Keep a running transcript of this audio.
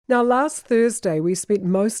Now, last Thursday, we spent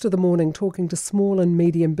most of the morning talking to small and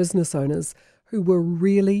medium business owners who were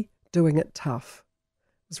really doing it tough.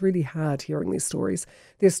 It was really hard hearing these stories.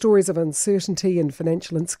 Their stories of uncertainty and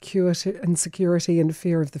financial insecurity and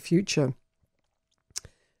fear of the future.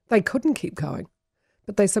 They couldn't keep going,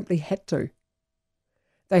 but they simply had to.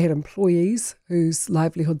 They had employees whose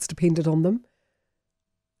livelihoods depended on them.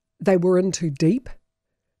 They were in too deep.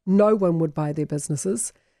 No one would buy their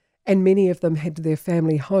businesses, and many of them had their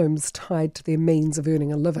family homes tied to their means of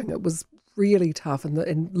earning a living. It was really tough,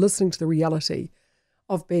 and listening to the reality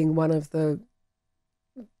of being one of the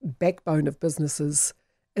backbone of businesses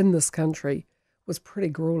in this country was pretty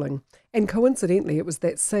grueling. And coincidentally, it was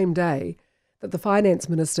that same day that the Finance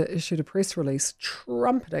Minister issued a press release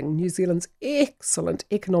trumpeting New Zealand's excellent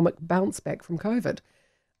economic bounce back from COVID.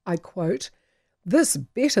 I quote, "This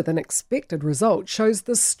better than expected result shows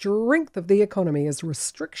the strength of the economy as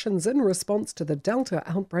restrictions in response to the Delta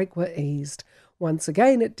outbreak were eased. Once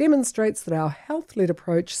again, it demonstrates that our health-led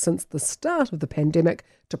approach since the start of the pandemic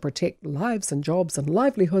to protect lives and jobs and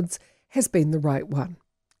livelihoods has been the right one,"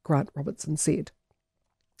 Grant Robertson said.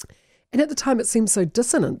 And at the time it seemed so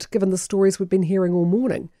dissonant, given the stories we've been hearing all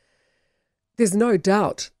morning. There's no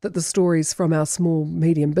doubt that the stories from our small,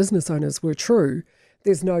 medium business owners were true.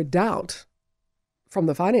 There's no doubt from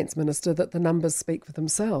the Finance Minister that the numbers speak for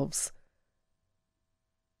themselves.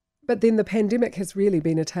 But then the pandemic has really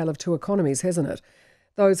been a tale of two economies, hasn't it?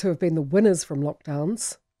 Those who have been the winners from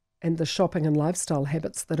lockdowns and the shopping and lifestyle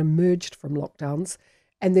habits that emerged from lockdowns,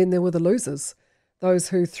 and then there were the losers, those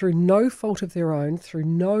who, through no fault of their own, through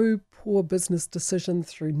no poor business decision,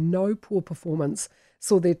 through no poor performance,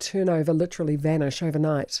 saw their turnover literally vanish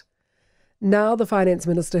overnight. Now the Finance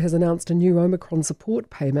Minister has announced a new Omicron support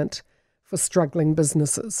payment for struggling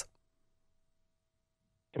businesses.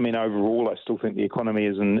 I mean, overall, I still think the economy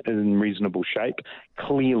is in reasonable shape.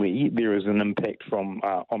 Clearly, there is an impact from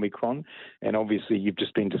Omicron, and obviously you've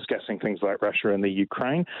just been discussing things like Russia and the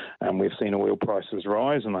Ukraine. We've seen oil prices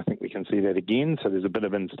rise, and I think we can see that again, so there's a bit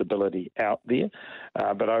of instability out there.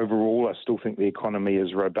 But overall, I still think the economy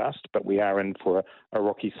is robust, but we are in for a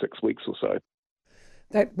rocky 6 weeks or so.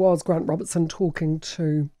 That was Grant Robertson talking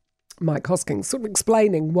to Mike Hoskins, sort of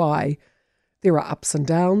explaining why there are ups and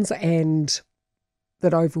downs and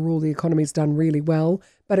that overall the economy's done really well,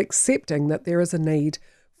 but accepting that there is a need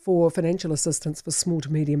for financial assistance for small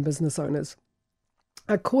to medium business owners.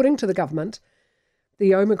 According to the government,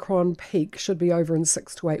 the Omicron peak should be over in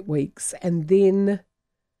 6 to 8 weeks, and then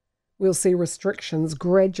we'll see restrictions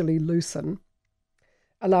gradually loosen,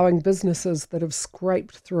 allowing businesses that have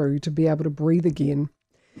scraped through to be able to breathe again.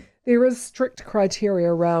 There is strict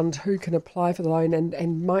criteria around who can apply for the loan,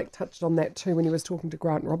 and Mike touched on that too when he was talking to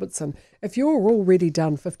Grant Robertson. If you're already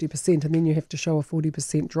down 50% and then you have to show a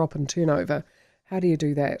 40% drop in turnover, how do you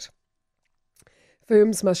do that?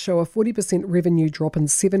 Firms must show a 40% revenue drop in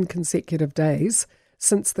 7 consecutive days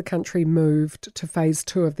since the country moved to phase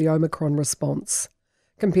 2 of the Omicron response,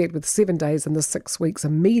 compared with 7 days in the 6 weeks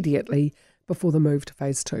immediately before the move to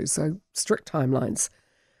phase 2, so strict timelines.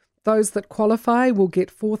 Those that qualify will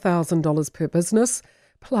get $4,000 per business,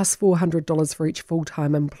 plus $400 for each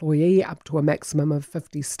full-time employee, up to a maximum of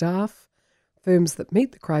 50 staff. Firms that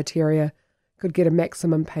meet the criteria could get a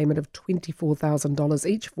maximum payment of $24,000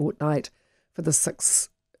 each fortnight for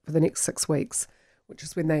the next 6 weeks, which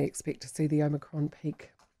is when they expect to see the Omicron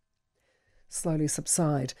peak slowly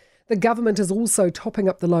subside. The government is also topping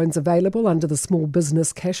up the loans available under the Small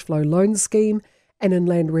Business Cash Flow Loan Scheme, and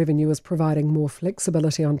Inland Revenue is providing more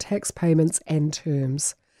flexibility on tax payments and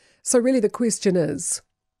terms. So really the question is,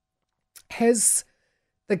 has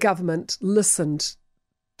the government listened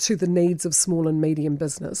to the needs of small and medium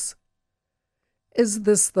business? Is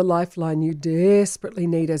this the lifeline you desperately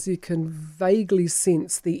need as you can vaguely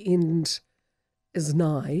sense the end is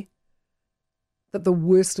nigh, that the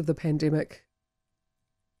worst of the pandemic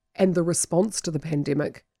and the response to the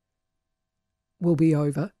pandemic will be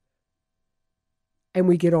over, and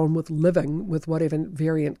we get on with living with whatever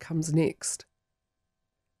variant comes next?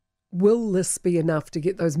 Will this be enough to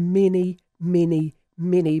get those many, many,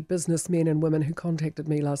 many businessmen and women who contacted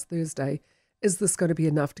me last Thursday? Is this going to be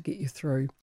enough to get you through?